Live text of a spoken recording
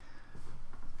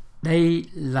Đây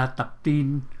là tập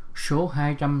tin số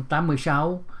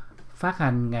 286 phát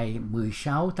hành ngày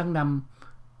 16 tháng 5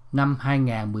 năm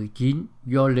 2019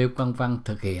 do Lê Quang Văn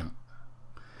thực hiện.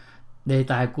 Đề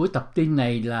tài của tập tin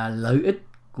này là lợi ích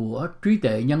của trí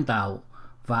tuệ nhân tạo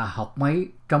và học máy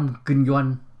trong kinh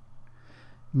doanh.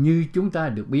 Như chúng ta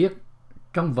được biết,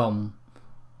 trong vòng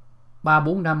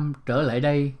 3-4 năm trở lại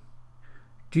đây,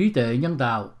 trí tuệ nhân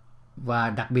tạo và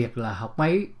đặc biệt là học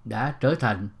máy đã trở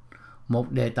thành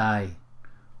một đề tài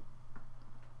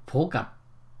phổ cập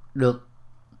được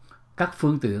các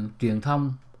phương tiện truyền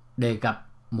thông đề cập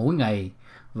mỗi ngày,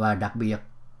 và đặc biệt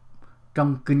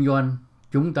trong kinh doanh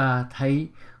chúng ta thấy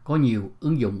có nhiều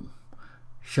ứng dụng.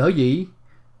 Sở dĩ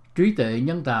trí tuệ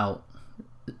nhân tạo,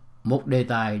 một đề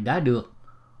tài đã được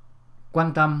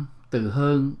quan tâm từ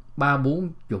hơn 30-40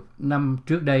 năm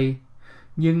trước đây,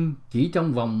 nhưng chỉ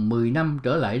trong vòng 10 năm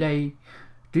trở lại đây,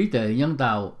 trí tuệ nhân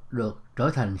tạo được trở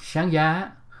thành sáng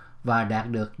giá và đạt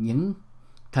được những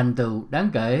thành tựu đáng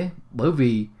kể, bởi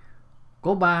vì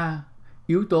có 3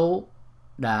 yếu tố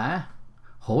đã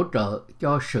hỗ trợ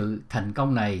cho sự thành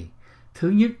công này. Thứ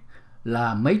nhất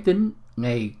là máy tính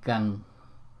ngày càng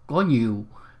có nhiều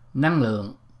năng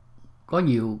lượng, có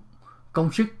nhiều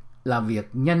công sức làm việc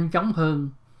nhanh chóng hơn.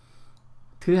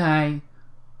 Thứ hai,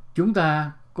 chúng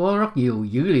ta có rất nhiều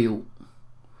dữ liệu.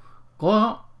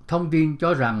 Có thông tin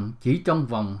cho rằng chỉ trong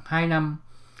vòng 2 năm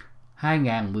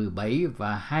 2017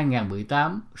 và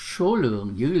 2018, số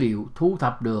lượng dữ liệu thu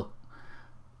thập được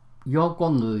do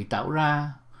con người tạo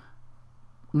ra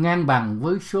ngang bằng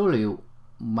với số liệu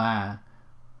mà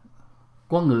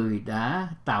con người đã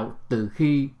tạo từ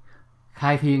khi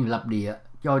khai thiên lập địa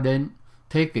cho đến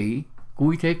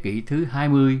cuối thế kỷ thứ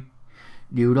 20.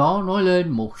 Điều đó nói lên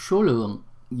một số lượng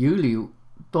dữ liệu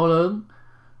to lớn.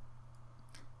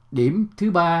 Điểm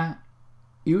thứ ba,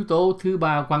 yếu tố thứ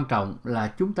ba quan trọng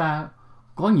là chúng ta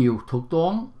có nhiều thuật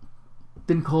toán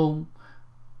tinh khôn.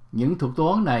 Những thuật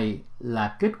toán này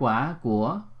là kết quả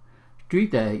của trí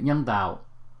tuệ nhân tạo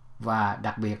và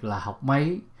đặc biệt là học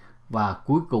máy, và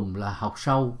cuối cùng là học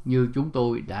sâu, như chúng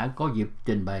tôi đã có dịp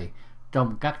trình bày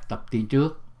trong các tập tin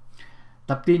trước.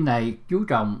 Tập tin này chú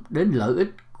trọng đến lợi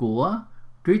ích của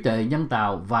trí tuệ nhân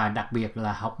tạo và đặc biệt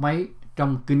là học máy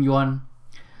trong kinh doanh.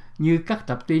 Như các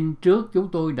tập tin trước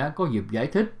chúng tôi đã có dịp giải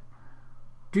thích,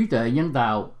 trí tuệ nhân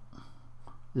tạo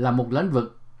là một lĩnh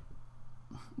vực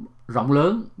rộng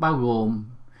lớn bao gồm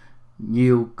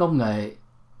nhiều công nghệ.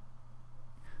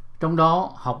 Trong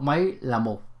đó học máy là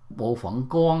một bộ phận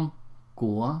con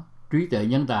của trí tuệ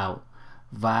nhân tạo,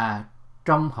 và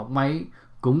trong học máy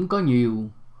cũng có nhiều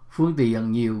phương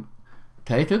tiện, nhiều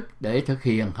thể thức để thực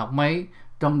hiện học máy.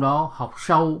 Trong đó học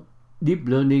sâu, Deep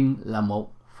Learning là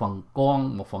một phần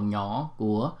con, một phần nhỏ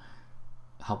của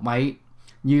học máy.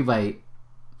 Như vậy,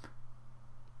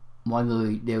 mọi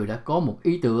người đều đã có một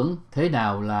ý tưởng thế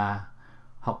nào là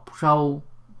học sâu,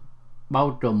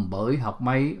 bao trùm bởi học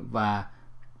máy, và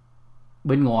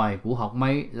bên ngoài của học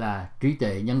máy là trí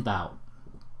tuệ nhân tạo.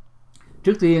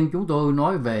 Trước tiên chúng tôi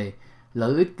nói về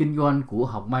lợi ích kinh doanh của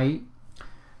học máy.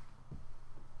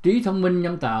 Trí thông minh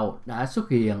nhân tạo đã xuất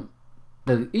hiện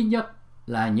từ ít nhất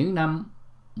là những năm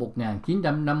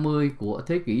 1950 của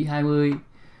thế kỷ 20,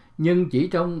 nhưng chỉ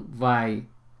trong vài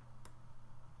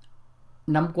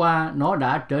năm qua nó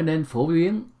đã trở nên phổ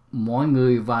biến. Mọi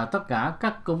người và tất cả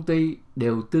các công ty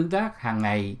đều tương tác hàng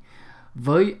ngày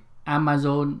với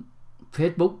Amazon,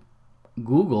 Facebook,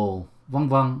 Google,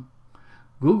 v.v.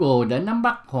 Google đã nắm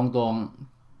bắt hoàn toàn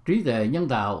trí tuệ nhân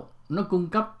tạo. Nó cung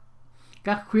cấp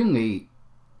các khuyến nghị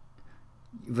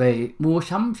về mua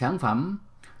sắm sản phẩm,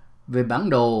 về bản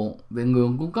đồ, về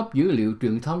nguồn cung cấp dữ liệu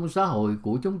truyền thông xã hội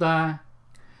của chúng ta.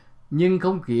 Nhưng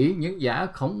không chỉ những giả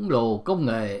khổng lồ công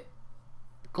nghệ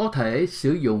có thể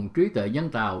sử dụng trí tuệ nhân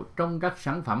tạo trong các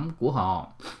sản phẩm của họ.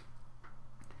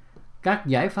 Các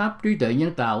giải pháp trí tuệ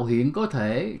nhân tạo hiện có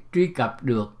thể truy cập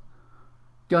được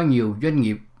cho nhiều doanh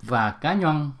nghiệp và cá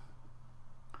nhân,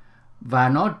 và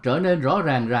nó trở nên rõ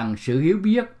ràng rằng sự hiểu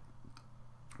biết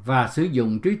và sử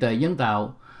dụng trí tuệ nhân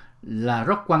tạo là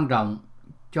rất quan trọng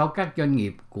cho các doanh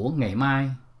nghiệp của ngày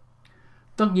mai.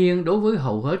 Tất nhiên, đối với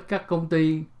hầu hết các công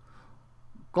ty,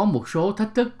 có một số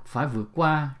thách thức phải vượt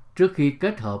qua trước khi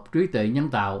kết hợp trí tuệ nhân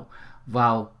tạo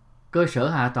vào cơ sở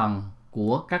hạ tầng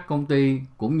của các công ty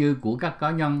cũng như của các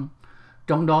cá nhân.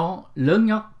 Trong đó, lớn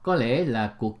nhất có lẽ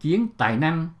là cuộc chiến tài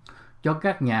năng cho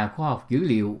các nhà khoa học dữ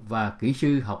liệu và kỹ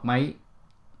sư học máy.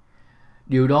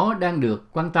 Điều đó đang được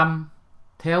quan tâm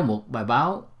theo một bài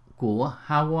báo của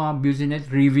Harvard Business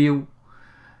Review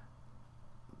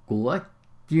của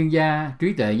chuyên gia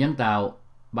trí tuệ nhân tạo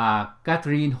bà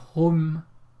Catherine Holmes.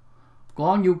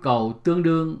 Có nhu cầu tương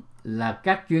đương là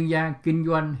các chuyên gia kinh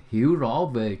doanh hiểu rõ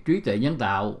về trí tuệ nhân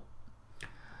tạo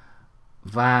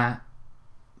và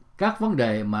các vấn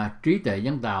đề mà trí tuệ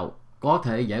nhân tạo có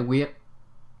thể giải quyết.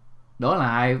 Đó là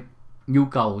hai nhu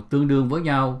cầu tương đương với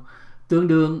nhau.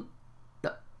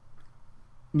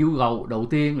 Nhu cầu đầu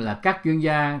tiên là các chuyên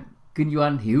gia kinh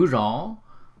doanh hiểu rõ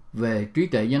về trí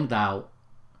tuệ nhân tạo.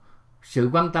 Sự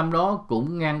quan tâm đó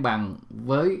cũng ngang bằng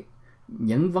với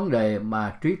những vấn đề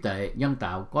mà trí tuệ nhân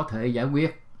tạo có thể giải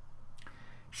quyết.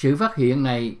 Sự phát hiện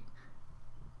này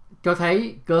cho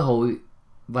thấy cơ hội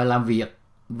và làm việc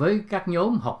với các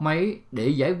nhóm học máy để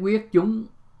giải quyết chúng,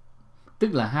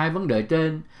 tức là hai vấn đề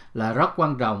trên, là rất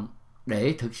quan trọng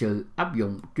để thực sự áp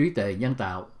dụng trí tuệ nhân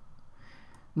tạo.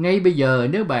 Ngay bây giờ,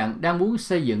 nếu bạn đang muốn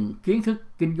xây dựng kiến thức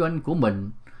kinh doanh của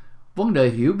mình, vấn đề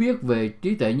hiểu biết về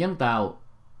trí tuệ nhân tạo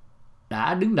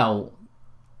đã đứng đầu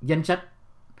danh sách.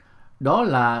 Đó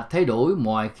là thay đổi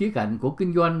mọi khía cạnh của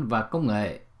kinh doanh và công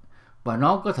nghệ, và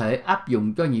nó có thể áp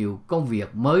dụng cho nhiều công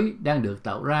việc mới đang được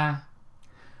tạo ra.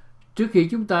 Trước khi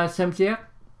chúng ta xem xét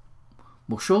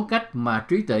một số cách mà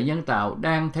trí tuệ nhân tạo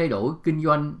đang thay đổi kinh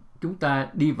doanh, chúng ta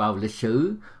đi vào lịch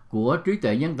sử của trí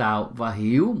tuệ nhân tạo và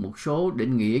hiểu một số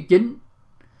định nghĩa chính,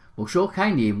 một số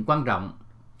khái niệm quan trọng.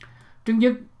 Trước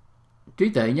nhất, trí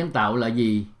tuệ nhân tạo là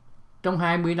gì? Trong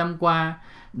 20 năm qua,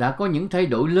 đã có những thay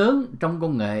đổi lớn trong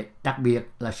công nghệ, đặc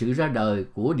biệt là sự ra đời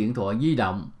của điện thoại di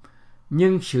động.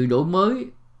 Nhưng sự đổi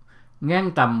mới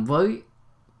ngang tầm với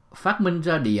phát minh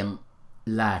ra điện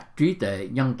là trí tuệ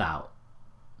nhân tạo.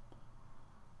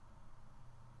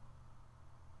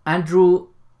 Andrew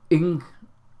Ng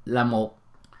là một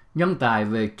nhân tài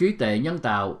về trí tuệ nhân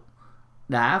tạo,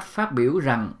 đã phát biểu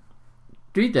rằng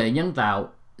trí tuệ nhân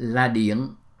tạo là điện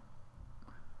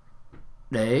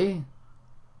để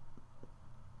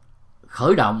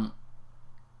khởi động,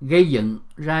 gây dựng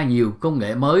ra nhiều công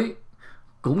nghệ mới.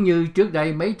 Cũng như trước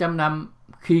đây mấy trăm năm,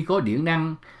 khi có điện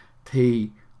năng thì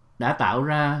đã tạo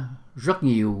ra rất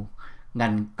nhiều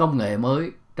ngành công nghệ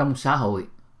mới trong xã hội.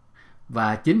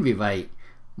 Và chính vì vậy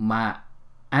mà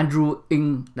Andrew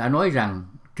Ng đã nói rằng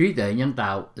trí tuệ nhân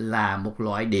tạo là một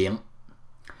loại điện.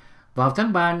 Vào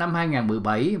tháng 3 năm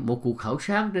 2017, một cuộc khảo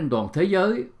sát trên toàn thế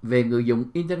giới về người dùng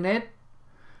Internet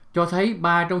cho thấy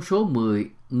 3 trong số 10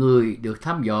 người được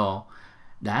thăm dò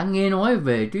đã nghe nói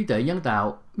về trí tuệ nhân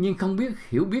tạo nhưng không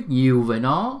hiểu biết nhiều về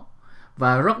nó,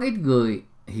 và rất ít người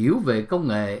hiểu về công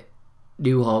nghệ.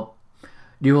 Điều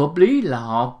hợp lý là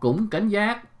họ cũng cảnh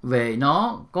giác về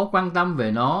nó, có quan tâm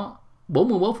về nó.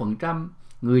 41%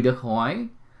 người được hỏi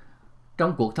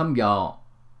trong cuộc thăm dò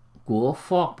của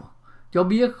Forbes cho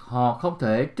biết họ không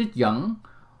thể trích dẫn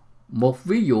một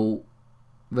ví dụ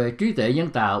về trí tuệ nhân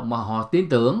tạo mà họ tin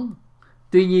tưởng.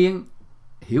 Tuy nhiên,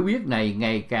 hiểu biết này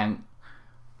ngày càng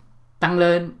tăng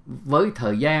lên với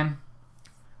thời gian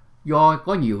do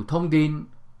có nhiều thông tin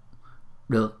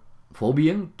được phổ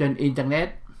biến trên Internet.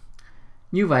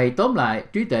 Như vậy, tóm lại,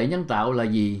 trí tuệ nhân tạo là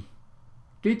gì?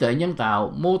 Trí tuệ nhân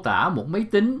tạo mô tả một máy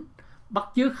tính bắt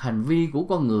chước hành vi của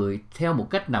con người theo một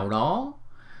cách nào đó.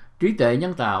 Trí tuệ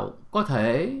nhân tạo có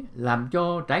thể làm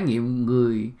cho trải nghiệm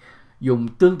người dùng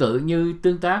tương tự như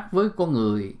tương tác với con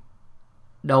người.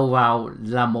 Đầu vào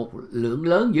là một lượng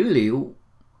lớn dữ liệu.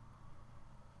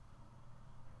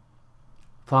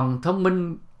 Phần thông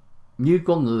minh như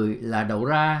con người là đầu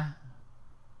ra,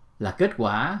 là kết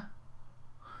quả.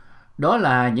 Đó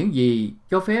là những gì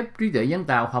cho phép trí tuệ nhân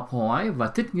tạo học hỏi và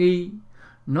thích nghi.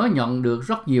 Nó nhận được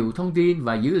rất nhiều thông tin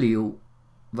và dữ liệu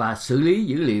và xử lý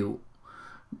dữ liệu.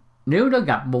 Nếu nó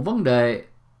gặp một vấn đề,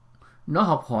 nó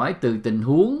học hỏi từ tình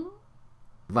huống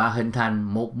và hình thành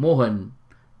một mô hình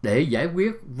để giải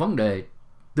quyết vấn đề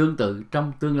tương tự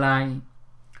trong tương lai.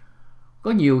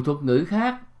 Có nhiều thuật ngữ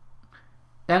khác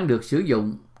đang được sử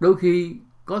dụng, đôi khi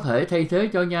có thể thay thế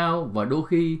cho nhau và đôi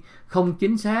khi không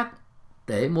chính xác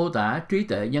để mô tả trí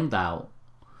tuệ nhân tạo.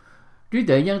 Trí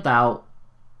tuệ nhân tạo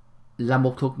là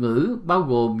một thuật ngữ bao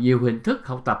gồm nhiều hình thức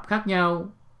học tập khác nhau.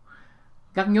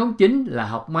 Các nhóm chính là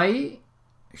học máy,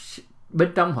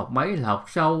 bên trong học máy là học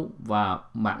sâu và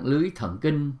mạng lưới thần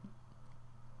kinh.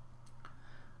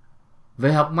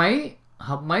 Về học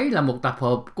máy là một tập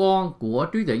hợp con của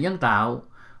trí tuệ nhân tạo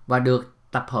và được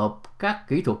tập hợp các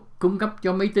kỹ thuật cung cấp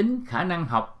cho máy tính khả năng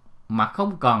học mà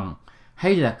không cần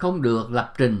hay là không được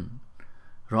lập trình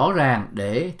rõ ràng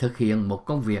để thực hiện một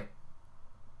công việc.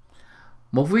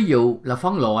 Một ví dụ là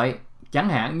phân loại, chẳng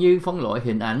hạn như phân loại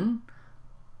hình ảnh.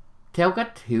 Theo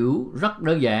cách hiểu rất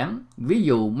đơn giản, ví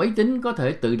dụ máy tính có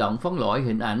thể tự động phân loại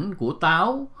hình ảnh của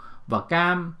táo và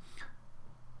cam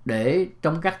để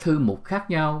trong các thư mục khác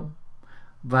nhau.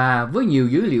 Và với nhiều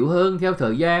dữ liệu hơn theo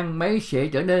thời gian, máy sẽ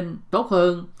trở nên tốt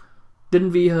hơn, tinh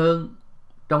vi hơn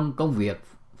trong công việc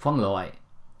phân loại.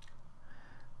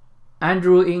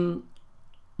 Andrew Ng,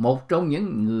 một trong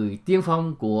những người tiên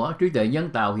phong của trí tuệ nhân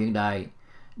tạo hiện đại,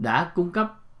 đã cung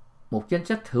cấp một danh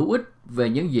sách hữu ích về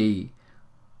những gì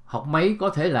học máy có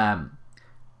thể làm.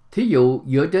 Thí dụ,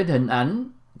 dựa trên hình ảnh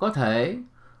có thể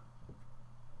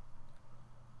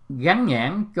gắn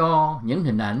nhãn cho những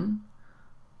hình ảnh,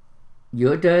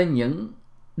 dựa trên những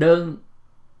đơn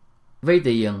vay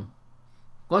tiền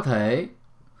có thể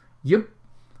giúp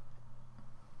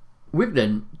quyết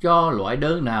định cho loại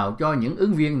đơn nào, cho những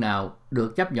ứng viên nào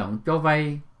được chấp nhận cho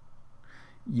vay.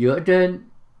 Dựa trên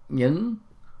những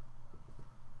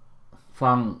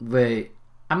phần về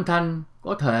âm thanh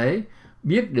có thể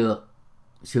biết được,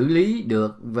 xử lý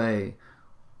được về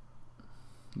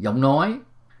giọng nói.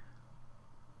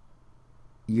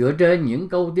 Dựa trên những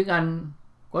câu tiếng Anh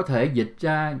có thể dịch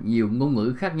ra nhiều ngôn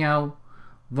ngữ khác nhau,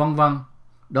 vân vân.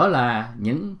 Đó là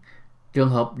những trường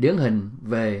hợp điển hình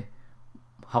về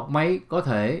học máy có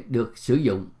thể được sử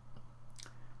dụng.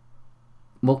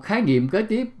 Một khái niệm kế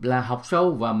tiếp là học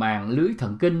sâu và mạng lưới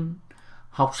thần kinh.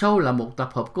 Học sâu là một tập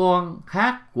hợp con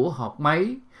khác của học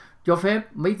máy, cho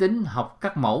phép máy tính học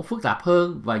các mẫu phức tạp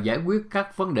hơn và giải quyết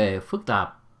các vấn đề phức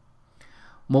tạp.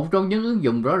 Một trong những ứng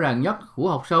dụng rõ ràng nhất của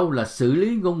học sâu là xử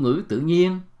lý ngôn ngữ tự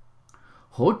nhiên,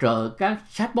 hỗ trợ các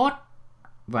chatbot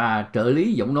và trợ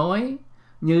lý giọng nói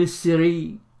như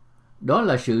Siri. Đó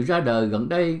là sự ra đời gần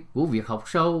đây của việc học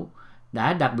sâu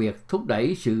đã đặc biệt thúc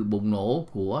đẩy sự bùng nổ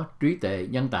của trí tuệ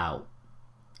nhân tạo.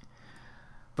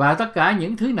 Và tất cả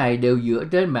những thứ này đều dựa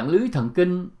trên mạng lưới thần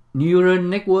kinh Neural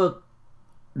Network.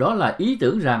 Đó là ý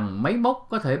tưởng rằng máy móc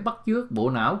có thể bắt chước bộ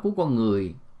não của con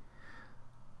người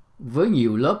với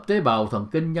nhiều lớp tế bào thần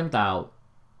kinh nhân tạo.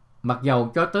 Mặc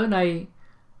dầu cho tới nay,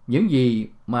 những gì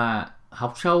mà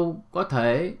học sâu có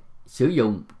thể sử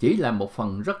dụng chỉ là một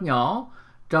phần rất nhỏ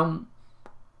trong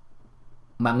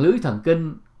mạng lưới thần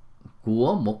kinh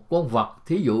của một con vật,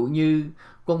 thí dụ như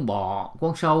con bọ,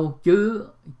 con sâu, chứ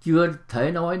chưa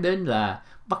thể nói đến là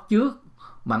bắt chước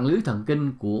mạng lưới thần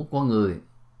kinh của con người.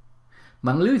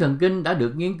 Mạng lưới thần kinh đã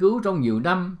được nghiên cứu trong nhiều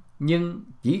năm, nhưng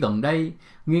chỉ gần đây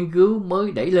nghiên cứu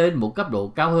mới đẩy lên một cấp độ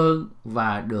cao hơn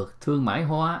và được thương mại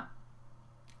hóa.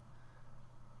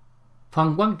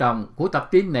 Phần quan trọng của tập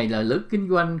tin này là lĩnh kinh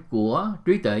doanh của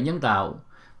trí tuệ nhân tạo.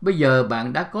 Bây giờ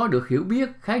bạn đã có được hiểu biết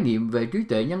khái niệm về trí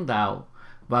tuệ nhân tạo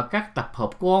và các tập hợp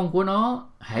con của nó.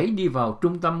 Hãy đi vào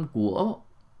trung tâm của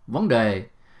vấn đề.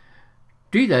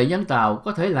 Trí tuệ nhân tạo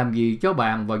có thể làm gì cho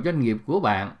bạn và doanh nghiệp của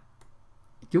bạn?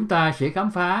 Chúng ta sẽ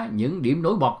khám phá những điểm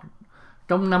nổi bật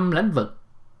trong 5 lĩnh vực.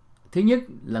 Thứ nhất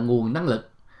là nguồn năng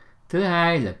lực, thứ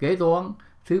hai là kế toán,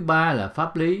 thứ ba là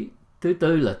pháp lý, thứ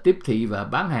tư là tiếp thị và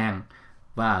bán hàng,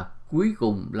 và cuối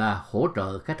cùng là hỗ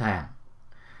trợ khách hàng.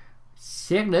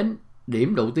 Xét đến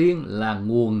điểm đầu tiên là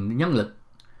nguồn nhân lực.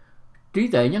 Trí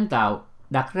tuệ nhân tạo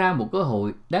đặt ra một cơ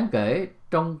hội đáng kể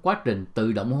trong quá trình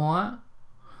tự động hóa.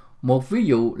 Một ví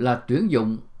dụ là tuyển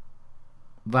dụng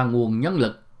và nguồn nhân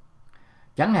lực.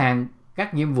 Chẳng hạn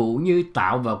các nhiệm vụ như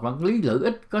tạo và quản lý lợi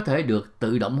ích có thể được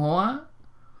tự động hóa.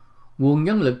 Nguồn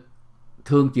nhân lực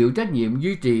thường chịu trách nhiệm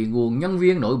duy trì nguồn nhân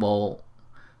viên nội bộ.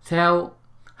 Theo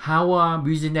Harvard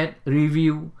Business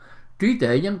Review, trí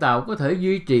tuệ nhân tạo có thể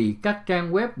duy trì các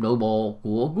trang web nội bộ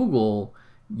của Google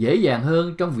dễ dàng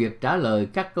hơn trong việc trả lời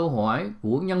các câu hỏi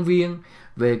của nhân viên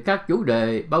về các chủ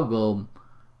đề bao gồm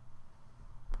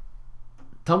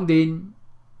thông tin,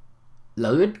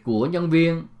 lợi ích của nhân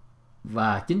viên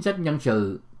và chính sách nhân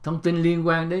sự, thông tin liên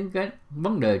quan đến các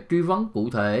vấn đề truy vấn cụ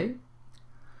thể.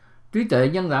 Trí tuệ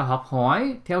nhân tạo học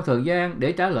hỏi theo thời gian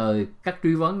để trả lời các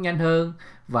truy vấn nhanh hơn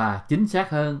và chính xác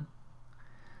hơn.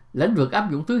 Lĩnh vực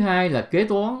áp dụng thứ hai là kế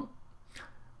toán.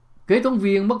 Kế toán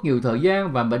viên mất nhiều thời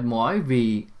gian và mệt mỏi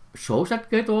vì sổ sách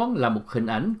kế toán là một hình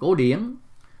ảnh cổ điển,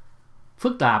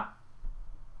 phức tạp.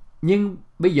 Nhưng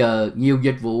bây giờ nhiều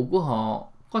dịch vụ của họ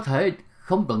có thể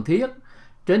không cần thiết.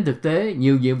 Trên thực tế,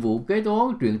 nhiều nhiệm vụ kế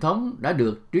toán truyền thống đã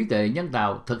được trí tuệ nhân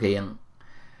tạo thực hiện.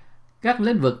 Các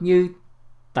lĩnh vực như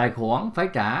tài khoản phải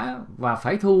trả và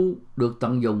phải thu được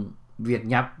tận dụng việc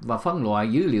nhập và phân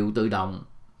loại dữ liệu tự động.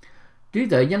 Trí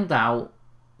tuệ nhân tạo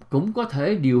cũng có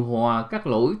thể điều hòa các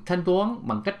lỗi thanh toán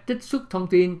bằng cách trích xuất thông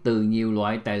tin từ nhiều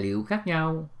loại tài liệu khác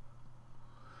nhau.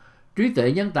 Trí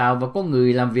tuệ nhân tạo và con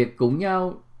người làm việc cùng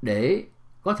nhau để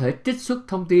có thể trích xuất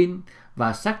thông tin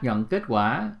và xác nhận kết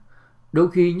quả,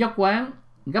 đôi khi nhất quán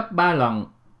gấp 3 lần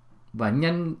và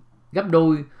nhanh gấp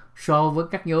đôi so với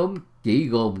các nhóm chỉ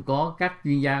gồm có các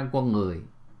chuyên gia con người.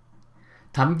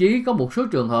 Thậm chí có một số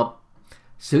trường hợp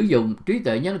sử dụng trí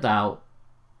tuệ nhân tạo,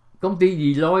 công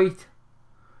ty Deloitte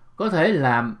có thể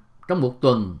làm trong một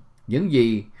tuần những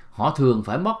gì họ thường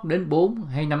phải mất đến 4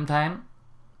 hay 5 tháng.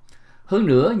 Hơn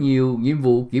nữa, nhiều nhiệm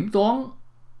vụ kiểm toán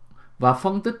và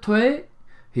phân tích thuế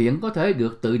hiện có thể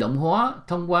được tự động hóa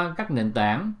thông qua các nền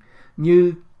tảng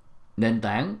như nền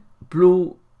tảng Blue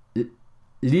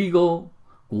Legal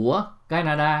của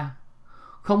Canada.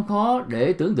 Không khó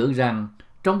để tưởng tượng rằng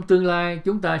trong tương lai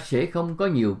chúng ta sẽ không có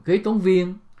nhiều kế toán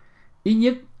viên, ít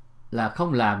nhất là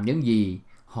không làm những gì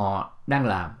họ đang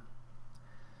làm.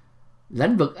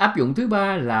 Lĩnh vực áp dụng thứ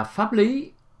ba là pháp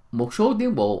lý. Một số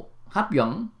tiến bộ hấp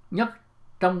dẫn nhất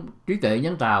trong trí tuệ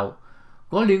nhân tạo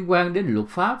có liên quan đến luật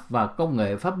pháp và công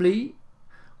nghệ pháp lý.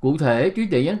 Cụ thể, trí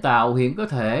tuệ nhân tạo hiện có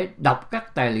thể đọc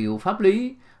các tài liệu pháp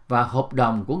lý và hợp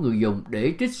đồng của người dùng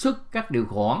để trích xuất các điều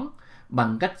khoản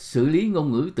bằng cách xử lý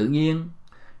ngôn ngữ tự nhiên.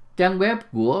 Trang web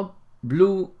của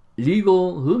Blue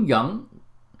Legal hướng dẫn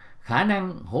khả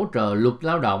năng hỗ trợ luật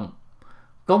lao động,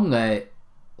 công nghệ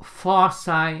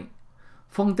Foresight,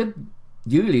 phân tích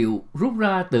dữ liệu rút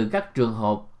ra từ các trường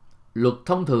hợp luật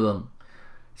thông thường,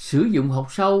 sử dụng học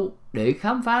sâu để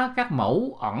khám phá các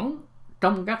mẫu ẩn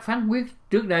trong các phán quyết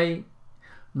trước đây.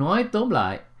 Nói tóm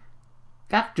lại,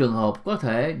 các trường hợp có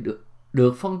thể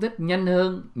được phân tích nhanh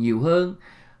hơn, nhiều hơn,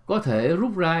 có thể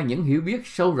rút ra những hiểu biết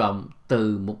sâu rộng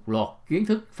từ một loạt kiến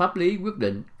thức pháp lý quyết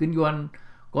định kinh doanh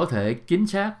có thể chính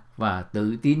xác và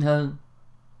tự tin hơn.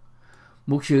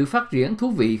 Một sự phát triển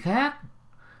thú vị khác,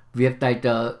 việc tài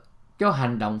trợ cho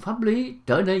hành động pháp lý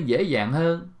trở nên dễ dàng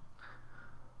hơn.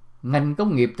 Ngành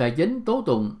công nghiệp tài chính tố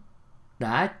tụng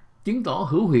đã chứng tỏ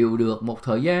hữu hiệu được một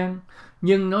thời gian,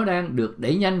 nhưng nó đang được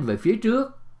đẩy nhanh về phía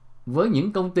trước với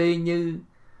những công ty như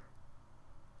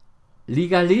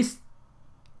Legalist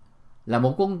là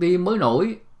một công ty mới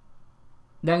nổi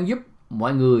đang giúp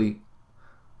mọi người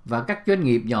và các doanh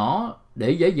nghiệp nhỏ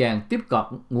để dễ dàng tiếp cận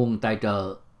nguồn tài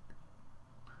trợ.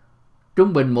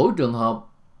 Trung bình mỗi trường hợp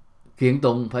kiện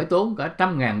tụng phải tốn cả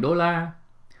 $100,000.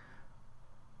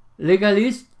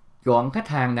 Legalist chọn khách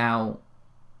hàng nào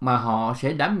mà họ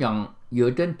sẽ đảm nhận dựa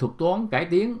trên thuật toán cải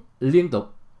tiến liên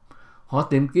tục. Họ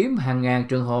tìm kiếm hàng ngàn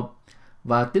trường hợp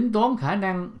và tính toán khả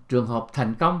năng trường hợp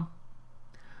thành công.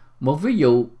 Một ví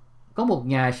dụ, có một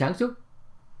nhà sản xuất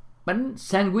bánh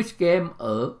sandwich kem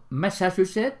ở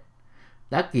Massachusetts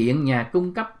đã kiện nhà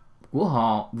cung cấp của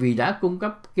họ vì đã cung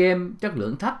cấp kem chất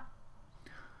lượng thấp.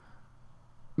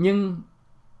 Nhưng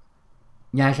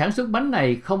nhà sản xuất bánh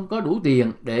này không có đủ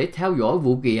tiền để theo dõi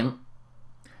vụ kiện.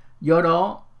 Do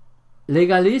đó,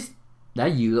 Legalist đã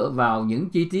dựa vào những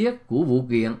chi tiết của vụ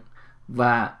kiện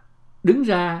và đứng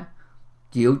ra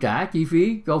chịu trả chi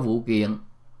phí cho vụ kiện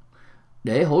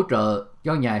để hỗ trợ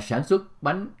cho nhà sản xuất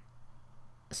bánh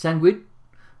sandwich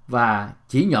và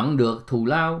chỉ nhận được thù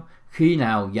lao khi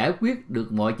nào giải quyết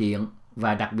được mọi chuyện,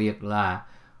 và đặc biệt là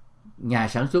nhà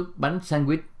sản xuất bánh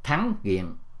sandwich thắng kiện.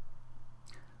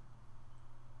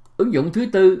 Ứng dụng thứ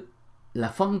tư là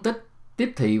phân tích,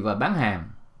 tiếp thị và bán hàng.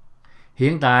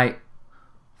 Hiện tại,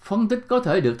 phân tích có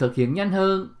thể được thực hiện nhanh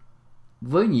hơn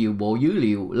với nhiều bộ dữ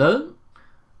liệu lớn.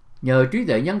 Nhờ trí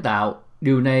tuệ nhân tạo,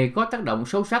 điều này có tác động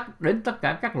sâu sắc đến tất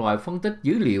cả các loại phân tích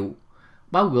dữ liệu,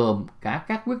 bao gồm cả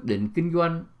các quyết định kinh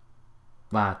doanh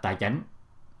và tài chính.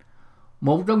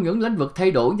 Một trong những lĩnh vực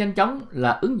thay đổi nhanh chóng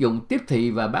là ứng dụng tiếp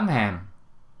thị và bán hàng.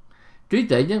 Trí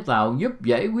tuệ nhân tạo giúp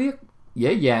giải quyết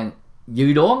dễ dàng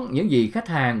dự đoán những gì khách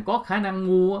hàng có khả năng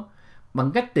mua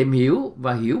bằng cách tìm hiểu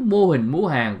và hiểu mô hình mua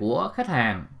hàng của khách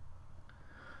hàng.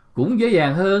 Cũng dễ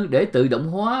dàng hơn để tự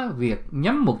động hóa việc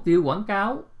nhắm mục tiêu quảng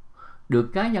cáo, được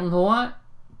cá nhân hóa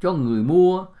cho người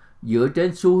mua dựa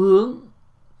trên xu hướng,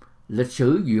 lịch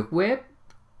sử duyệt web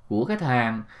của khách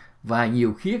hàng và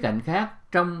nhiều khía cạnh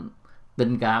khác trong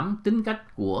tình cảm, tính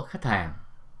cách của khách hàng.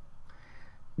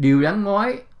 Điều đáng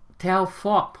nói, theo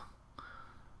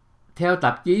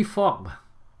tạp chí Forbes,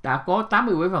 đã có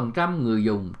 87% người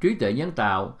dùng trí tuệ nhân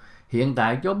tạo hiện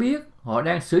tại cho biết họ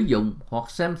đang sử dụng hoặc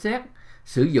xem xét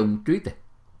sử dụng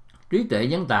trí tuệ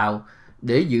nhân tạo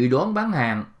để dự đoán bán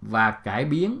hàng và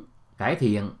cải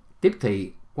thiện tiếp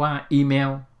thị qua email.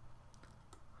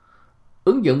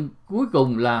 Ứng dụng cuối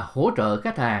cùng là hỗ trợ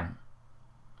khách hàng.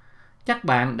 Chắc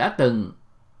bạn đã từng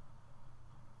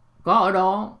có ở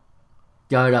đó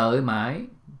chờ đợi mãi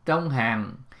trong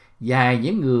hàng dài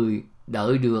những người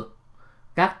đợi được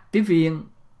các tiếp viên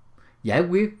giải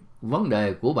quyết vấn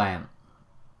đề của bạn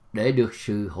để được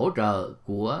sự hỗ trợ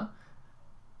của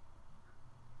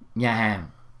nhà hàng.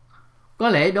 Có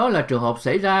lẽ đó là trường hợp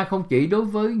xảy ra không chỉ đối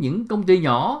với những công ty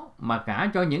nhỏ mà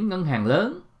cả cho những ngân hàng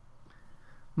lớn.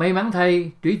 May mắn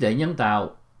thay, trí tuệ nhân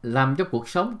tạo làm cho cuộc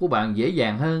sống của bạn dễ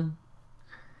dàng hơn.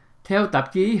 Theo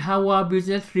tạp chí Harvard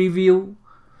Business Review,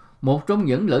 một trong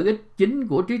những lợi ích chính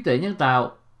của trí tuệ nhân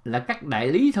tạo là các đại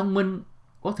lý thông minh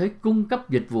có thể cung cấp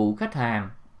dịch vụ khách hàng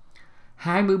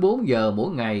 24 giờ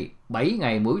mỗi ngày 7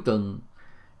 ngày mỗi tuần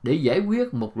để giải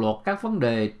quyết một loạt các vấn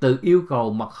đề từ yêu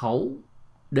cầu mật khẩu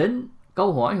đến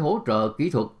câu hỏi hỗ trợ kỹ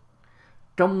thuật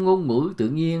trong ngôn ngữ tự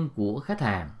nhiên của khách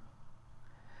hàng.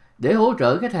 Để hỗ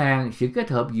trợ khách hàng, sự kết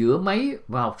hợp giữa máy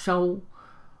và học sâu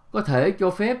có thể cho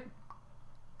phép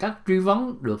các truy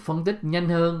vấn được phân tích nhanh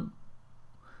hơn.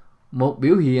 Một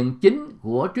biểu hiện chính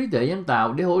của trí tuệ nhân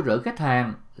tạo để hỗ trợ khách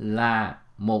hàng là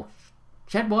một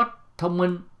chatbot thông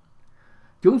minh.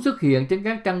 Chúng xuất hiện trên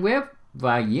các trang web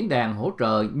và diễn đàn hỗ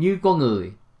trợ như con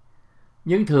người,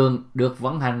 nhưng thường được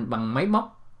vận hành bằng máy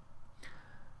móc.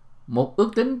 Một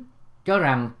ước tính cho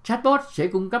rằng chatbot sẽ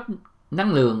cung cấp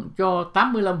năng lượng cho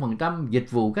 85%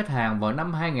 dịch vụ khách hàng vào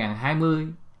năm 2020.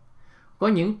 Có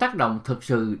những tác động thực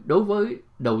sự đối với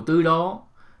đầu tư đó.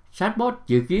 Chatbot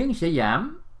dự kiến sẽ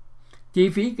giảm chi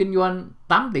phí kinh doanh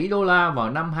 8 tỷ đô la vào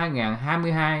năm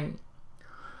 2022.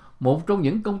 Một trong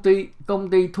những công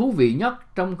ty thú vị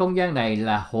nhất trong không gian này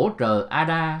là hỗ trợ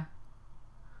ADA.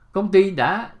 Công ty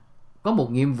đã có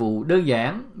một nhiệm vụ đơn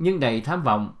giản nhưng đầy tham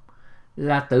vọng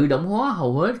là tự động hóa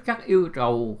hầu hết các yêu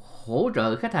cầu hỗ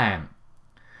trợ khách hàng.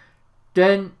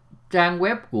 Trên trang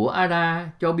web của ADA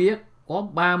cho biết có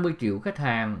 30 triệu khách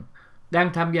hàng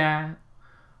đang tham gia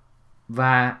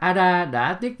và ADA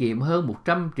đã tiết kiệm hơn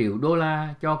 100 triệu đô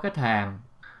la cho khách hàng,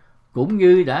 cũng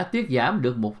như đã tiết giảm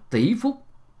được 1 tỷ phút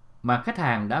mà khách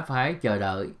hàng đã phải chờ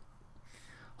đợi.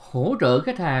 Hỗ trợ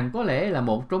khách hàng có lẽ là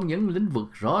một trong những lĩnh vực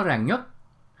rõ ràng nhất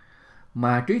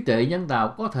mà trí tuệ nhân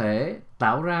tạo có thể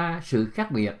tạo ra sự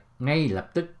khác biệt ngay lập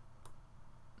tức.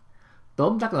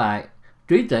 Tóm tắt lại,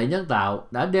 trí tuệ nhân tạo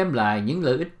đã đem lại những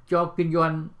lợi ích cho kinh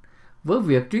doanh. Với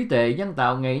việc trí tuệ nhân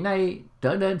tạo ngày nay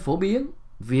trở nên phổ biến,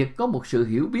 việc có một sự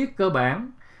hiểu biết cơ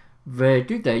bản về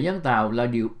trí tuệ nhân tạo là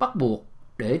điều bắt buộc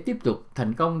để tiếp tục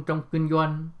thành công trong kinh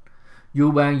doanh.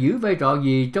 Dù bạn giữ vai trò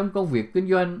gì trong công việc kinh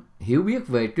doanh, hiểu biết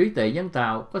về trí tuệ nhân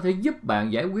tạo có thể giúp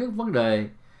bạn giải quyết vấn đề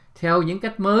theo những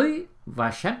cách mới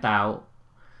và sáng tạo,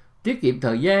 tiết kiệm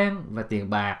thời gian và tiền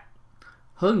bạc.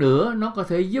 Hơn nữa, nó có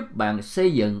thể giúp bạn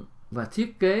xây dựng và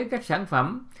thiết kế các sản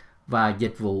phẩm và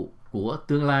dịch vụ của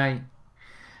tương lai.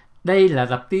 Đây là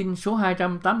tập tin số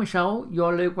 286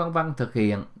 do Lê Quang Văn thực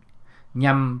hiện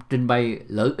nhằm trình bày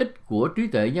lợi ích của trí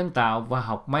tuệ nhân tạo và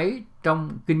học máy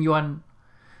trong kinh doanh.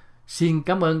 Xin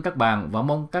cảm ơn các bạn và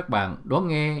mong các bạn đón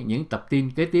nghe những tập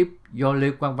tin kế tiếp do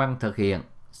Lê Quang Văn thực hiện.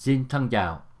 Xin thân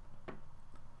chào.